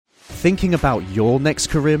thinking about your next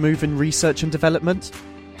career move in research and development?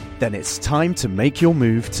 Then it's time to make your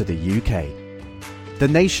move to the UK. The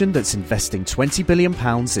nation that's investing £20 billion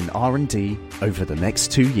in R&D over the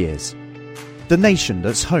next 2 years. The nation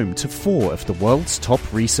that's home to 4 of the world's top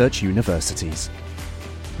research universities.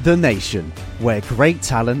 The nation where great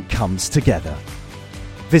talent comes together.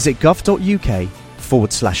 Visit gov.uk/great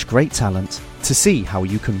talent to see how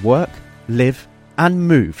you can work, live and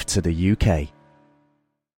move to the UK.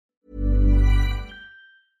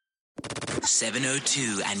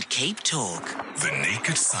 702 and Cape Talk. The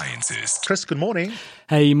Naked Scientist. Chris, good morning.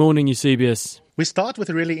 Hey, morning, Eusebius. We start with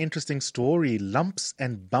a really interesting story, lumps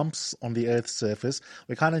and bumps on the Earth's surface.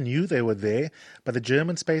 We kind of knew they were there, but the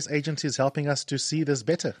German Space Agency is helping us to see this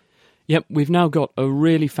better. Yep, we've now got a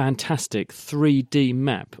really fantastic 3D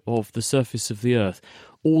map of the surface of the Earth.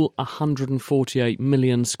 All 148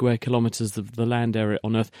 million square kilometres of the land area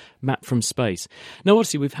on Earth mapped from space. Now,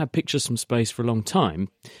 obviously, we've had pictures from space for a long time,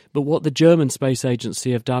 but what the German Space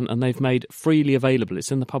Agency have done, and they've made freely available,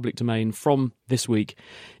 it's in the public domain from this week,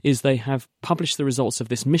 is they have published the results of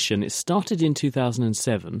this mission. It started in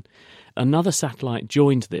 2007. Another satellite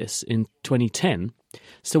joined this in 2010.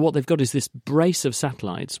 So what they've got is this brace of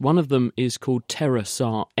satellites. One of them is called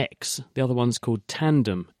TerraSAR X. The other one's called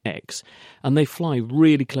Tandem X. And they fly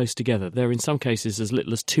really close together. They're in some cases as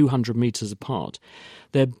little as 200 metres apart.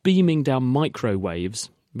 They're beaming down microwaves,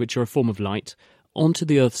 which are a form of light, onto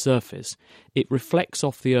the Earth's surface. It reflects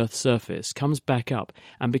off the Earth's surface, comes back up,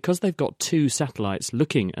 and because they've got 2 satellites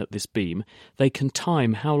looking at this beam, they can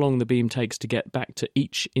time how long the beam takes to get back to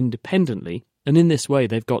each independently. And in this way,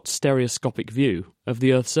 they've got stereoscopic view of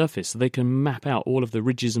the Earth's surface, so they can map out all of the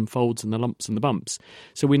ridges and folds and the lumps and the bumps.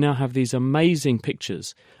 So we now have these amazing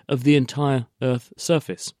pictures of the entire Earth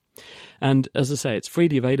surface. And as I say, it's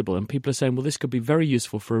freely available, and people are saying, well, this could be very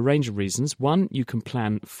useful for a range of reasons. One, you can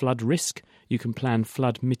plan flood risk, you can plan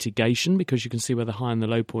flood mitigation because you can see where the high and the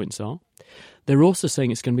low points are. They're also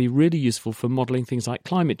saying it's going to be really useful for modelling things like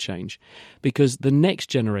climate change, because the next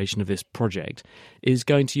generation of this project is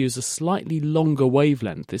going to use a slightly longer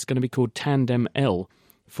wavelength. It's going to be called Tandem L,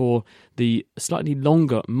 for the slightly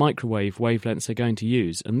longer microwave wavelengths they're going to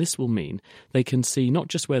use. And this will mean they can see not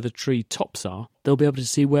just where the tree tops are, they'll be able to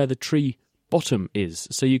see where the tree bottom is.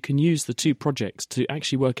 So you can use the 2 projects to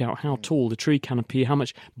actually work out how tall the tree canopy, how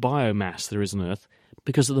much biomass there is on Earth,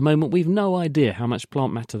 because at the moment we've no idea how much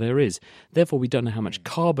plant matter there is. Therefore, we don't know how much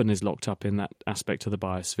carbon is locked up in that aspect of the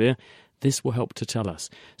biosphere. This will help to tell us.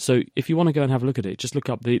 So if you want to go and have a look at it, just look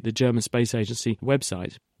up the German Space Agency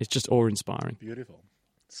website. It's just awe-inspiring. Beautiful.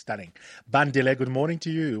 Stunning. Bandile, good morning to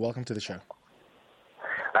you. Welcome to the show.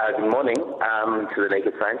 Good morning to the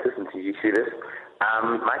Naked Scientist and to you, Eusebius.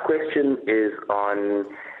 My question is on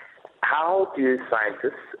how do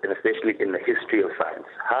scientists, and especially in the history of science,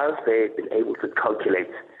 how have they been able to calculate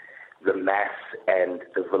the mass and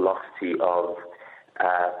the velocity of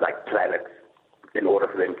planets in order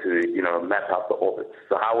for them to, map out the orbits?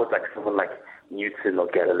 So how would someone like Newton or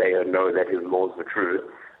Galileo know that his laws were true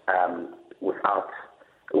without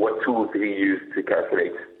what tools did he use to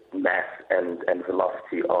calculate mass and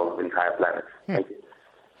velocity of entire planets? Thank you.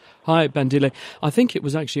 Hi, Bandile. I think it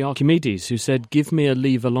was actually Archimedes who said, give me a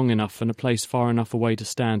lever long enough and a place far enough away to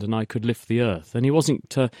stand and I could lift the Earth. And he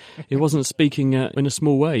wasn't speaking in a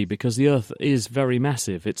small way, because the Earth is very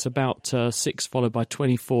massive. It's about 6 followed by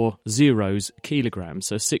 24 zeros kilograms,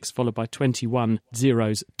 so 6 followed by 21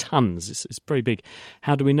 zeros tons. It's pretty big.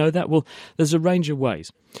 How do we know that? Well, there's a range of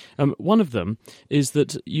ways. One of them is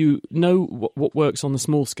that you know what works on the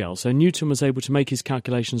small scale. So Newton was able to make his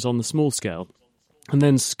calculations on the small scale and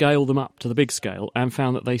then scale them up to the big scale and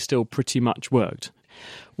found that they still pretty much worked.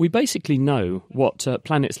 We basically know what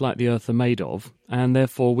planets like the Earth are made of, and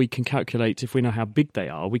therefore we can calculate, if we know how big they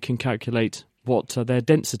are, we can calculate what their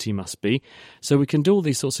density must be. So we can do all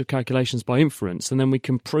these sorts of calculations by inference, and then we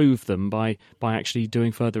can prove them by actually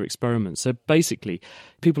doing further experiments. So basically,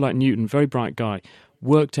 people like Newton, very bright guy,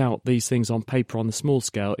 worked out these things on paper on the small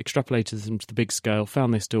scale, extrapolated them to the big scale,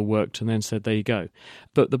 found they still worked, and then said, there you go.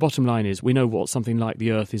 But the bottom line is, we know what something like the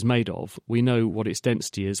Earth is made of. We know what its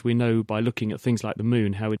density is. We know by looking at things like the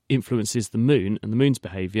moon how it influences the moon and the moon's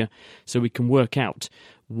behaviour, so we can work out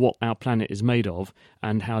what our planet is made of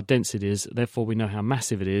and how dense it is. Therefore, we know how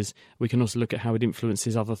massive it is. We can also look at how it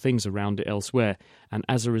influences other things around it elsewhere. And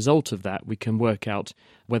as a result of that, we can work out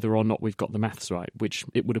whether or not we've got the maths right, which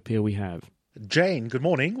it would appear we have. Jane, good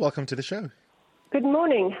morning. Welcome to the show. Good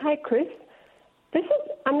morning. Hi, Chris.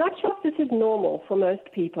 I'm not sure if this is normal for most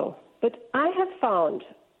people, but I have found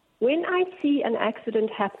when I see an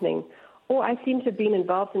accident happening or I seem to have been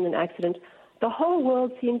involved in an accident, the whole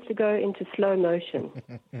world seems to go into slow motion.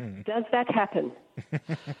 Does that happen?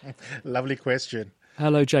 Lovely question.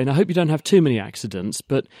 Hello, Jane. I hope you don't have too many accidents,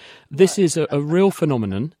 but this is a real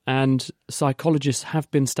phenomenon, and psychologists have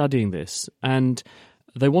been studying this, and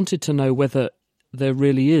they wanted to know whether there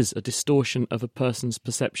really is a distortion of a person's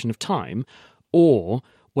perception of time, or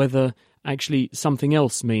whether actually something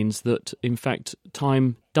else means that, in fact,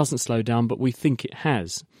 time doesn't slow down, but we think it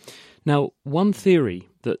has. Now, one theory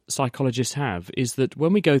that psychologists have is that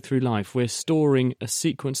when we go through life, we're storing a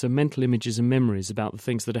sequence of mental images and memories about the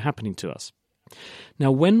things that are happening to us.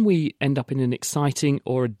 Now, when we end up in an exciting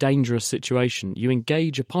or a dangerous situation, you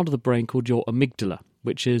engage a part of the brain called your amygdala,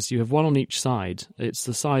 which is you have one on each side. It's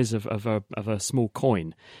the size of a small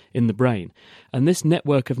coin in the brain. And this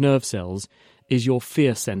network of nerve cells is your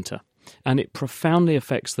fear center. And it profoundly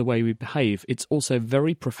affects the way we behave. It's also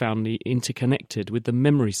very profoundly interconnected with the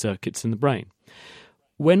memory circuits in the brain.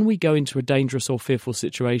 When we go into a dangerous or fearful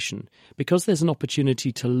situation, because there's an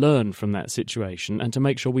opportunity to learn from that situation and to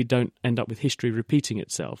make sure we don't end up with history repeating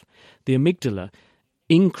itself, the amygdala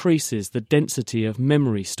increases the density of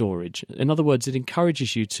memory storage. In other words, it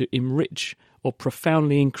encourages you to enrich or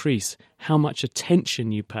profoundly increase how much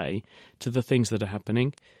attention you pay to the things that are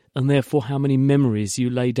happening, and therefore how many memories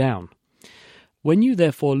you lay down. When you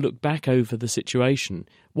therefore look back over the situation,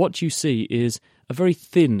 what you see is a very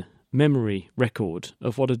thin memory record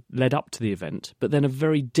of what had led up to the event, but then a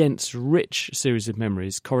very dense, rich series of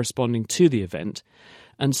memories corresponding to the event.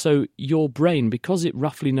 And so your brain, because it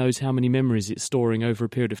roughly knows how many memories it's storing over a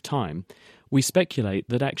period of time, we speculate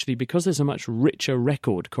that actually because there's a much richer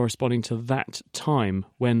record corresponding to that time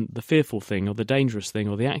when the fearful thing or the dangerous thing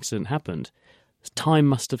or the accident happened, time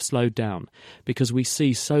must have slowed down because we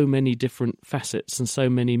see so many different facets and so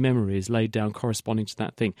many memories laid down corresponding to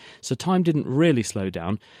that thing. So time didn't really slow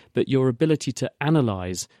down, but your ability to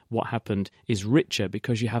analyse what happened is richer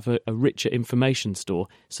because you have a richer information store.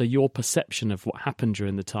 So your perception of what happened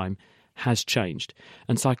during the time has changed.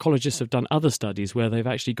 And psychologists have done other studies where they've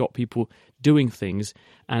actually got people doing things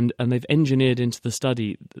and they've engineered into the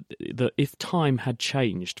study that if time had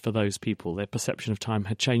changed for those people, their perception of time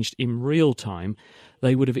had changed in real time,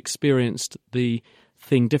 they would have experienced the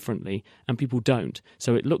thing differently, and people don't.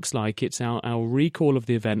 So it looks like it's our recall of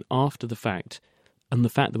the event after the fact, and the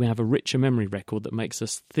fact that we have a richer memory record that makes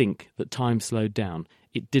us think that time slowed down.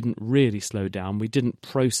 It didn't really slow down. We didn't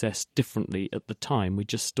process differently at the time. We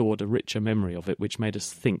just stored a richer memory of it, which made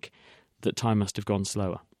us think that time must have gone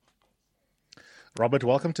slower. Robert,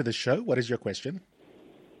 welcome to the show. What is your question?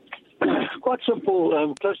 Quite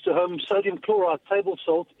simple. Close to home, sodium chloride, table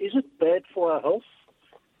salt. Is it bad for our health,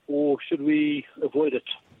 or should we avoid it?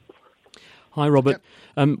 Hi, Robert.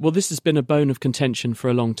 Well, this has been a bone of contention for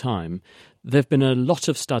a long time. There have been a lot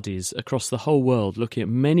of studies across the whole world looking at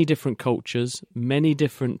many different cultures, many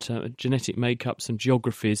different genetic makeups and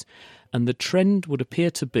geographies, and the trend would appear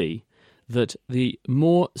to be that the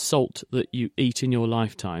more salt that you eat in your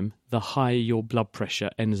lifetime, the higher your blood pressure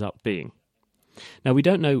ends up being. Now, we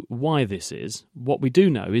don't know why this is. What we do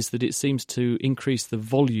know is that it seems to increase the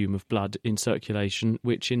volume of blood in circulation,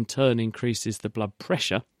 which in turn increases the blood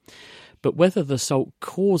pressure. But whether the salt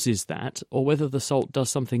causes that or whether the salt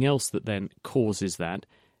does something else that then causes that,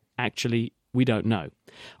 actually, we don't know.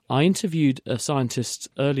 I interviewed a scientist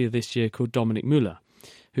earlier this year called Dominik Müller,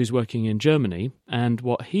 who's working in Germany, and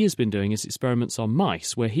what he has been doing is experiments on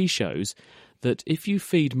mice where he shows that if you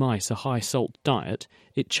feed mice a high salt diet,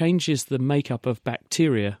 it changes the makeup of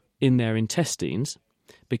bacteria in their intestines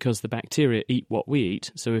because the bacteria eat what we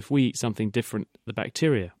eat. So if we eat something different, the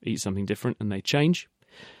bacteria eat something different and they change.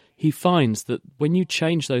 He finds that when you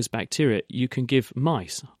change those bacteria, you can give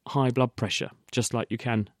mice high blood pressure, just like you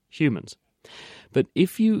can humans. But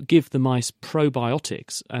if you give the mice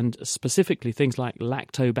probiotics, and specifically things like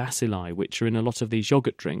lactobacilli, which are in a lot of these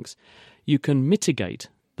yogurt drinks, you can mitigate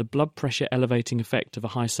the blood pressure elevating effect of a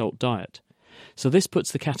high salt diet. So this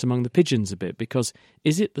puts the cat among the pigeons a bit, because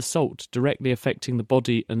is it the salt directly affecting the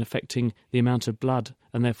body and affecting the amount of blood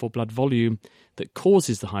and therefore blood volume that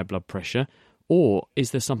causes the high blood pressure? Or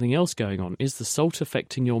is there something else going on? Is the salt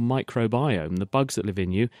affecting your microbiome, the bugs that live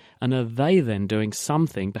in you, and are they then doing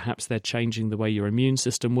something? Perhaps they're changing the way your immune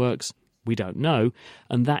system works. We don't know,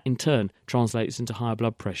 and that in turn translates into higher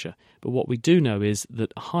blood pressure. But what we do know is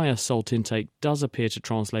that higher salt intake does appear to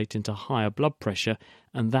translate into higher blood pressure,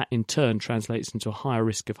 and that in turn translates into a higher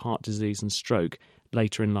risk of heart disease and stroke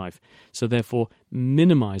later in life. So therefore,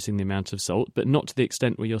 minimising the amount of salt, but not to the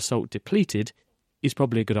extent where you're salt depleted, is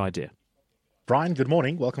probably a good idea. Brian, good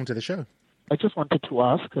morning. Welcome to the show. I just wanted to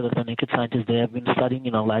ask the Naked Scientists, they have been studying,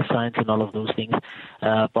 life science and all of those things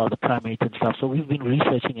about the primates and stuff. So we've been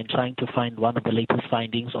researching and trying to find one of the latest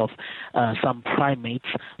findings of some primates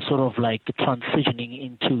sort of like transitioning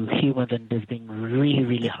into humans, and there's been really,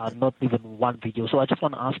 really hard, not even one video. So I just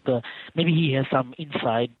want to ask, maybe he has some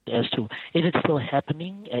insight as to, is it still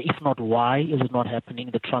happening? If not, why is it not happening,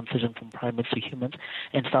 the transition from primates to humans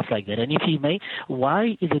and stuff like that? And if he may,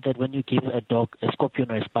 why is it that when you give a dog a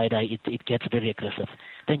scorpion or a spider, it gets very aggressive?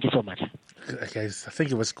 Thank you so much. Okay, I think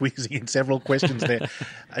you were squeezing in several questions there.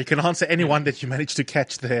 I can answer any one that you managed to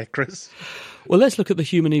catch there, Chris. Well, let's look at the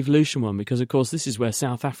human evolution one, because, of course, this is where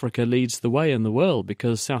South Africa leads the way in the world,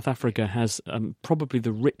 because South Africa has probably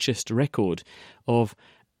the richest record of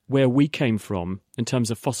where we came from in terms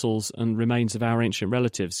of fossils and remains of our ancient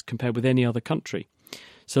relatives compared with any other country.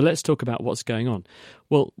 So let's talk about what's going on.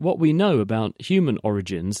 Well, what we know about human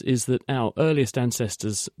origins is that our earliest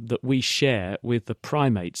ancestors that we share with the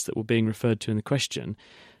primates that were being referred to in the question,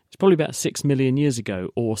 it's probably about 6 million years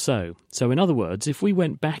ago or so. So in other words, if we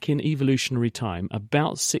went back in evolutionary time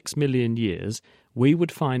about 6 million years, we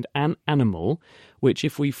would find an animal which,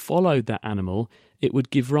 if we followed that animal, it would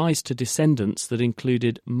give rise to descendants that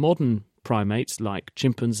included modern primates like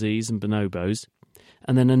chimpanzees and bonobos,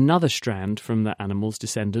 and then another strand from that animal's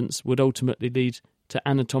descendants would ultimately lead to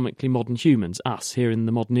anatomically modern humans, us here in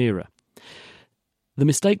the modern era. The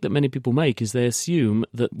mistake that many people make is they assume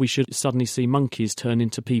that we should suddenly see monkeys turn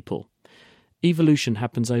into people. Evolution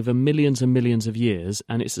happens over millions and millions of years,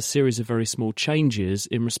 and it's a series of very small changes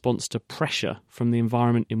in response to pressure from the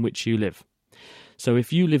environment in which you live. So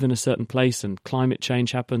if you live in a certain place and climate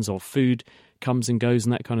change happens, or food comes and goes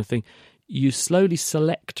and that kind of thing, you slowly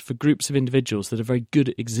select for groups of individuals that are very good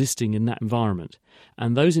at existing in that environment.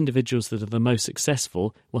 And those individuals that are the most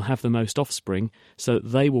successful will have the most offspring, so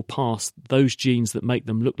they will pass those genes that make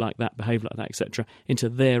them look like that, behave like that, etc., into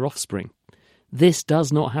their offspring. This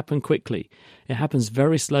does not happen quickly. It happens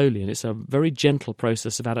very slowly, and it's a very gentle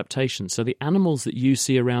process of adaptation. So the animals that you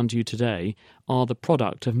see around you today are the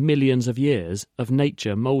product of millions of years of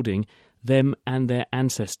nature moulding them and their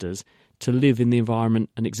ancestors to live in the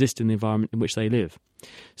environment and exist in the environment in which they live.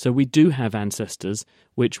 So we do have ancestors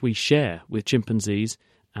which we share with chimpanzees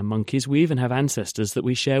and monkeys. We even have ancestors that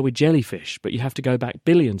we share with jellyfish, but you have to go back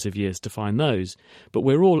billions of years to find those. But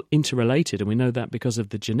we're all interrelated, and we know that because of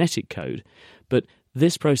the genetic code. But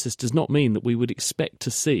this process does not mean that we would expect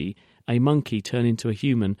to see a monkey turn into a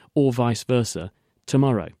human or vice versa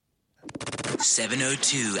tomorrow.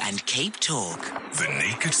 702 and Cape Talk. The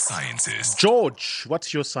Naked Scientist. George,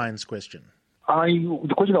 what's your science question?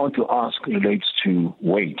 The question I want to ask relates to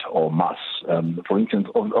weight or mass, for instance,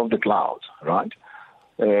 of the clouds, right?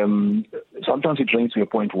 Sometimes it rains to a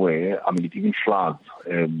point where, it even floods,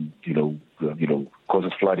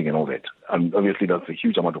 causes flooding and all that. And obviously that's a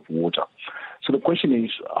huge amount of water. So the question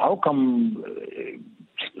is, how come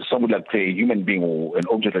someone like, say, a human being or an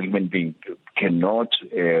object like a human being cannot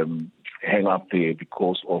hang up there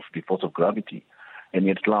because of the force of gravity, and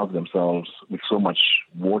yet clouds themselves with so much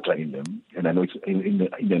water in them, and I know it's in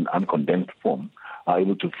an uncondensed form, are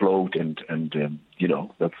able to float and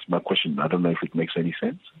that's my question. I don't know if it makes any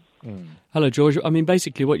sense. Hello, George.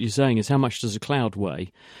 Basically what you're saying is, how much does a cloud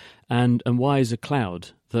weigh? And why is a cloud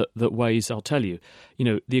that weighs, I'll tell you,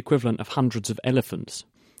 the equivalent of hundreds of elephants,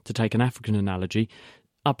 to take an African analogy,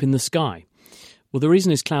 up in the sky? Well, the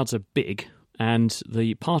reason is clouds are big, and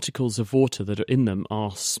the particles of water that are in them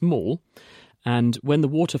are small. And when the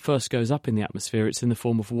water first goes up in the atmosphere, it's in the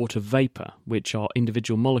form of water vapour, which are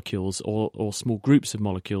individual molecules or small groups of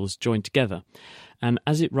molecules joined together. And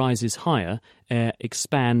as it rises higher, air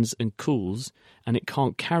expands and cools, and it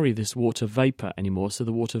can't carry this water vapour anymore, so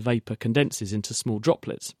the water vapour condenses into small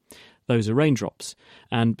droplets. Those are raindrops.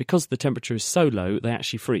 And because the temperature is so low, they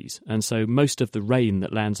actually freeze. And so most of the rain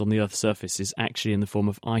that lands on the Earth's surface is actually in the form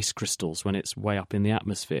of ice crystals when it's way up in the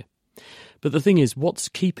atmosphere. But the thing is, what's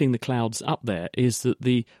keeping the clouds up there is that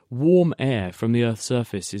the warm air from the Earth's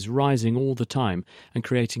surface is rising all the time and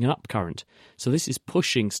creating an upcurrent. So this is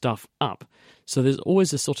pushing stuff up. So there's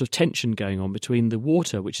always a sort of tension going on between the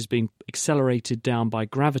water, which is being accelerated down by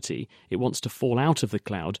gravity, it wants to fall out of the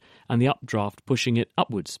cloud, and the updraft pushing it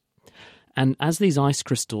upwards. And as these ice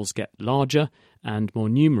crystals get larger and more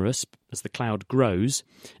numerous as the cloud grows,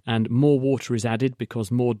 and more water is added because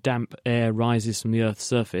more damp air rises from the Earth's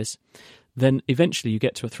surface, then eventually you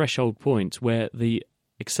get to a threshold point where the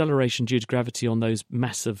acceleration due to gravity on those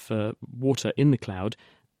mass of water in the cloud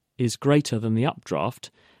is greater than the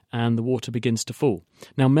updraft, and the water begins to fall.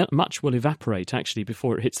 Now, much will evaporate actually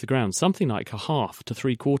before it hits the ground. Something like a half to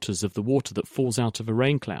 3/4 of the water that falls out of a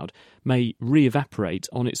rain cloud may re-evaporate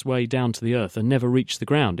on its way down to the earth and never reach the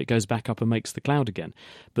ground. It goes back up and makes the cloud again.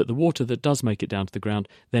 But the water that does make it down to the ground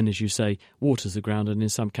then, as you say, waters the ground and in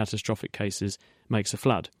some catastrophic cases makes a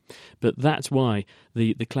flood. But that's why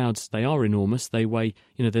the clouds, they are enormous. They weigh,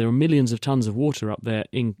 there are millions of tons of water up there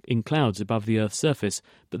in clouds above the Earth's surface,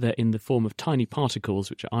 but they're in the form of tiny particles,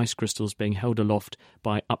 which are ice crystals being held aloft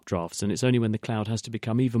by updrafts. And it's only when the cloud has to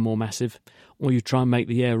become even more massive, or you try and make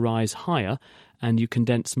the air rise higher, and you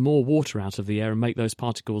condense more water out of the air and make those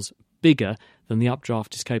particles bigger than the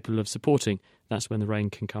updraft is capable of supporting, that's when the rain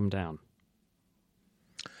can come down.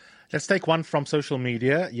 Let's take one from social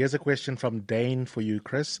media. Here's a question from Dane for you,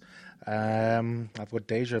 Chris. I've got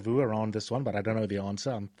deja vu around this one, but I don't know the answer.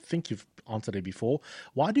 I think you've answered it before.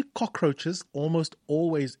 Why do cockroaches almost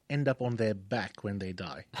always end up on their back when they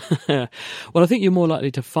die? Well, I think you're more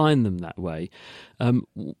likely to find them that way.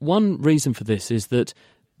 One reason for this is that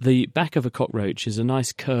the back of a cockroach is a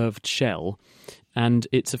nice curved shell, and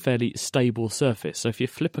it's a fairly stable surface. So if you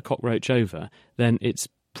flip a cockroach over, then it's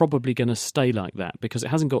probably going to stay like that because it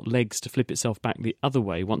hasn't got legs to flip itself back the other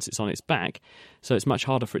way once it's on its back, so it's much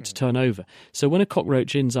harder for it to turn over. So when a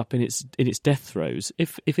cockroach ends up in its death throes,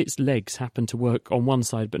 if its legs happen to work on one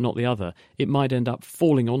side but not the other, it might end up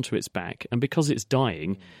falling onto its back, and because it's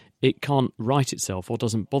dying, it can't right itself or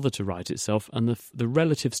doesn't bother to right itself, and the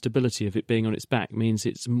relative stability of it being on its back means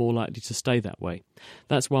it's more likely to stay that way.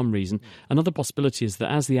 That's one reason. Another possibility is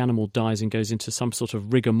that as the animal dies and goes into some sort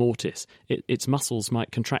of rigor mortis, its muscles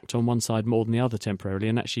might contract on one side more than the other temporarily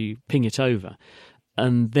and actually ping it over.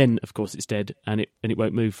 And then, of course, it's dead and it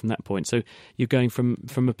won't move from that point. So you're going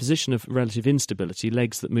from a position of relative instability,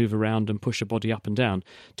 legs that move around and push a body up and down,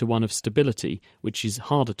 to one of stability, which is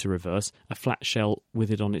harder to reverse, a flat shell with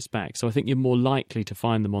it on its back. So I think you're more likely to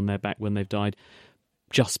find them on their back when they've died,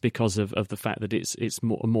 just because of the fact that it's a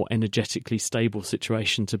more energetically stable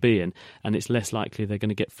situation to be in, and it's less likely they're going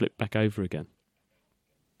to get flipped back over again.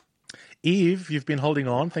 Eve, you've been holding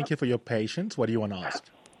on. Thank you for your patience. What do you want to ask?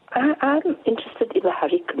 I'm interested in the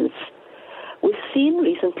hurricanes. We've seen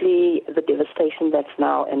recently the devastation that's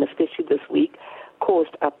now, and especially this week,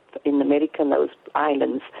 caused up in America and those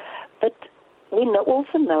islands. But we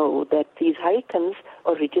also know that these hurricanes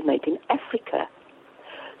originate in Africa.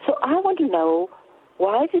 So I want to know,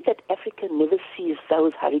 why is it that Africa never sees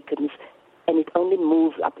those hurricanes and it only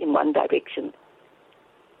moves up in one direction?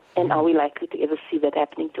 And are we likely to ever see that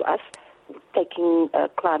happening to us, taking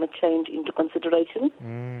climate change into consideration?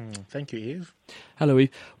 Thank you, Eve. Hello,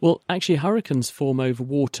 Eve. Well, actually, hurricanes form over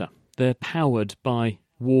water. They're powered by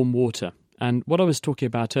warm water. And what I was talking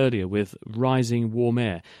about earlier with rising warm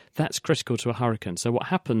air, that's critical to a hurricane. So what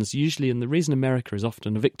happens usually, and the reason America is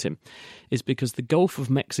often a victim, is because the Gulf of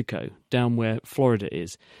Mexico, down where Florida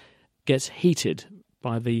is, gets heated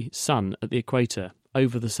by the sun at the equator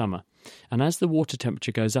over the summer. And as the water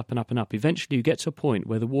temperature goes up and up and up, eventually you get to a point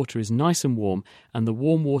where the water is nice and warm, and the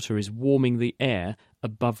warm water is warming the air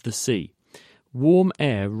above the sea. Warm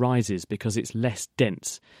air rises because it's less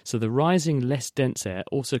dense. So the rising, less dense air,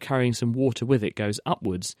 also carrying some water with it, goes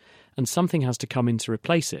upwards, and something has to come in to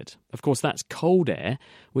replace it. Of course, that's cold air,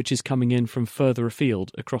 which is coming in from further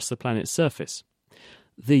afield across the planet's surface.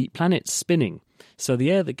 The planet's spinning, so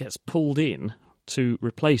the air that gets pulled in to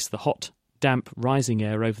replace the hot, damp, rising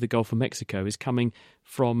air over the Gulf of Mexico is coming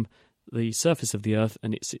from the surface of the Earth,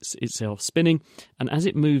 and it's itself spinning. And as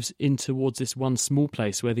it moves in towards this one small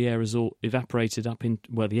place where the air is all evaporated up in,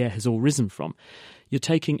 where the air has all risen from, you're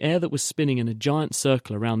taking air that was spinning in a giant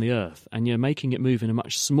circle around the Earth, and you're making it move in a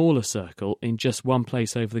much smaller circle in just one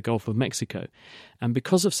place over the Gulf of Mexico. And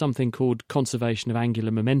because of something called conservation of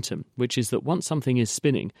angular momentum, which is that once something is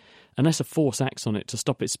spinning, unless a force acts on it to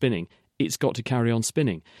stop it spinning, it's got to carry on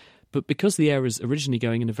spinning. But because the air is originally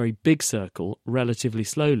going in a very big circle relatively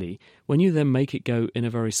slowly, when you then make it go in a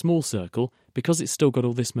very small circle, because it's still got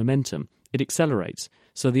all this momentum, it accelerates.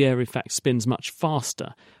 So the air, in fact, spins much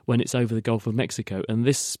faster when it's over the Gulf of Mexico. And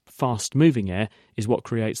this fast-moving air is what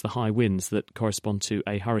creates the high winds that correspond to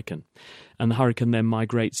a hurricane. And the hurricane then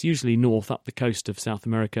migrates usually north up the coast of South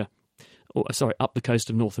America, up the coast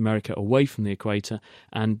of North America, away from the equator,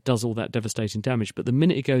 and does all that devastating damage. But the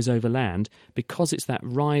minute it goes over land, because it's that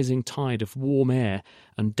rising tide of warm air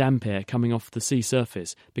and damp air coming off the sea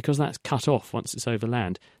surface, because that's cut off once it's over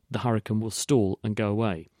land, the hurricane will stall and go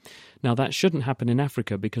away. Now, that shouldn't happen in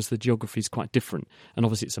Africa because the geography is quite different. And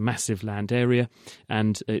obviously it's a massive land area,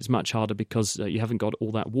 and it's much harder because you haven't got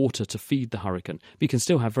all that water to feed the hurricane. But you can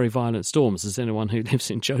still have very violent storms, as anyone who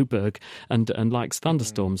lives in Joburg and likes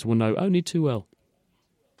thunderstorms will know only too well.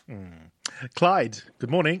 Clyde, good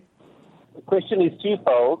morning. The question is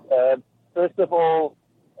twofold. First of all,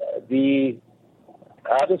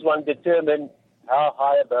 how does one determine how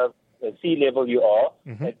high above sea level you are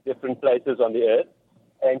at different places on the Earth?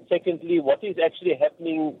 And secondly, what is actually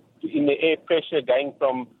happening in the air pressure going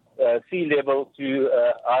from sea level to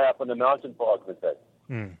high up on the mountain, for argument's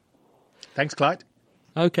sake? Thanks, Clyde.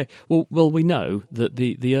 Okay. Well, we know that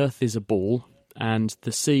the Earth is a ball, and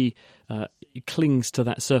the sea clings to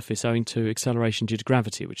that surface owing to acceleration due to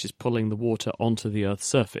gravity, which is pulling the water onto the Earth's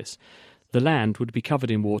surface. The land would be covered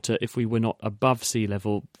in water if we were not above sea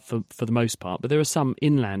level for the most part, but there are some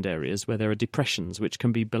inland areas where there are depressions which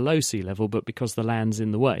can be below sea level, but because the land's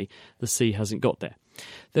in the way, the sea hasn't got there.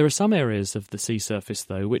 There are some areas of the sea surface,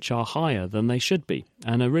 though, which are higher than they should be,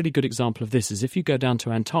 and a really good example of this is if you go down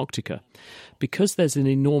to Antarctica. Because there's an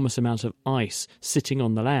enormous amount of ice sitting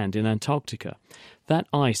on the land in Antarctica, that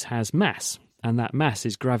ice has mass, and that mass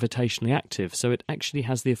is gravitationally active, so it actually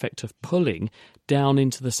has the effect of pulling down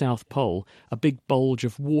into the South Pole a big bulge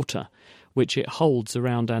of water, which it holds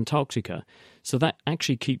around Antarctica. So that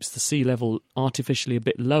actually keeps the sea level artificially a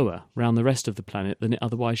bit lower around the rest of the planet than it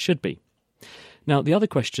otherwise should be. Now, the other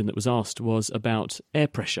question that was asked was about air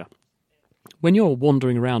pressure. When you're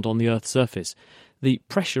wandering around on the Earth's surface, the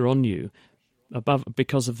pressure on you,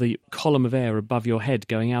 because of the column of air above your head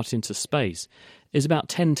going out into space, is about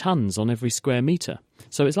 10 tons on every square metre.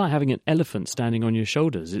 So it's like having an elephant standing on your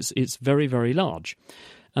shoulders. It's very, very large.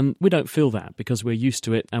 And we don't feel that because we're used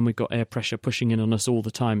to it and we've got air pressure pushing in on us all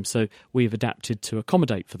the time, so we've adapted to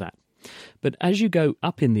accommodate for that. But as you go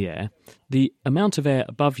up in the air, the amount of air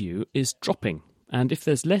above you is dropping. And if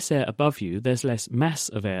there's less air above you, there's less mass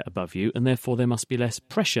of air above you, and therefore there must be less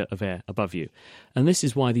pressure of air above you. And this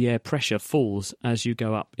is why the air pressure falls as you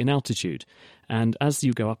go up in altitude. And as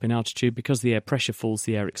you go up in altitude, because the air pressure falls,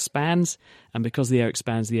 the air expands, and because the air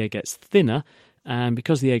expands, the air gets thinner, and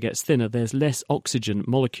because the air gets thinner, there's less oxygen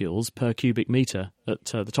molecules per cubic metre at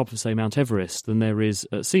the top of, say, Mount Everest than there is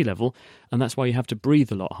at sea level, and that's why you have to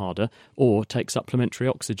breathe a lot harder or take supplementary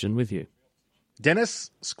oxygen with you. Dennis,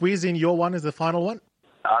 squeeze in your one as the final one.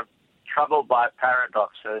 I'm troubled by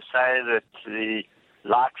paradox. So say that the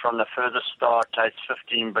light from the furthest star takes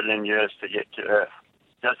 15 billion years to get to Earth.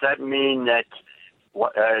 Does that mean that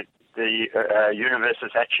the universe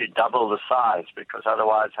is actually double the size? Because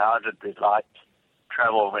otherwise, how did the light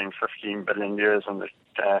travel in 15 billion years and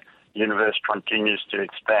the universe continues to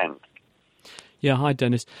expand? Yeah, hi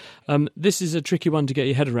Dennis. This is a tricky one to get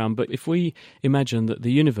your head around, but if we imagine that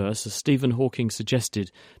the universe, as Stephen Hawking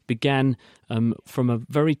suggested, began from a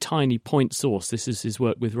very tiny point source. This is his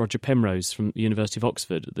work with Roger Penrose from the University of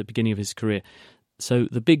Oxford at the beginning of his career. So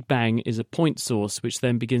the Big Bang is a point source which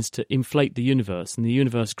then begins to inflate the universe, and the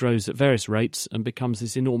universe grows at various rates and becomes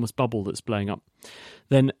this enormous bubble that's blowing up.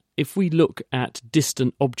 Then if we look at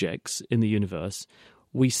distant objects in the universe,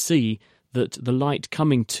 we see that the light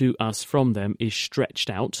coming to us from them is stretched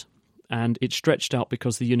out, and it's stretched out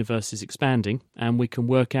because the universe is expanding, and we can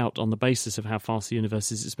work out on the basis of how fast the universe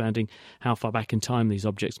is expanding, how far back in time these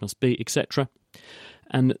objects must be, etc.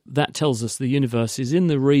 And that tells us the universe is in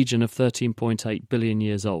the region of 13.8 billion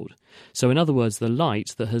years old. So in other words, the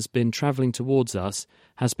light that has been travelling towards us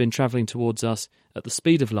has been travelling towards us at the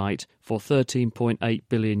speed of light for 13.8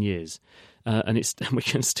 billion years. And we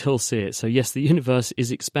can still see it. So yes, the universe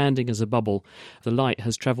is expanding as a bubble. The light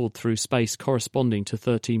has travelled through space corresponding to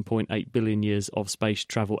 13.8 billion years of space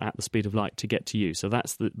travel at the speed of light to get to you. So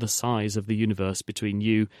that's the size of the universe between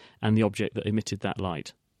you and the object that emitted that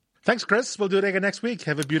light. Thanks, Chris. We'll do it again next week.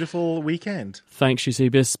 Have a beautiful weekend. Thanks,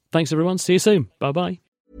 Eusebius. Thanks, everyone. See you soon. Bye-bye.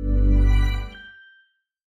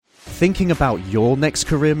 Thinking about your next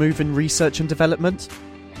career move in research and development?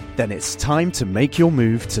 Then it's time to make your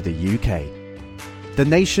move to the UK. The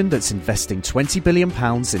nation that's investing £20 billion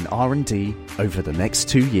in R&D over the next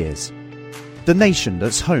 2 years. The nation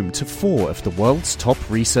that's home to 4 of the world's top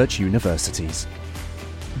research universities.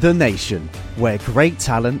 The nation where great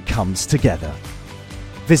talent comes together.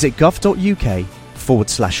 Visit gov.uk/great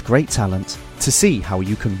talent to see how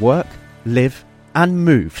you can work, live and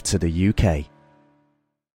move to the UK.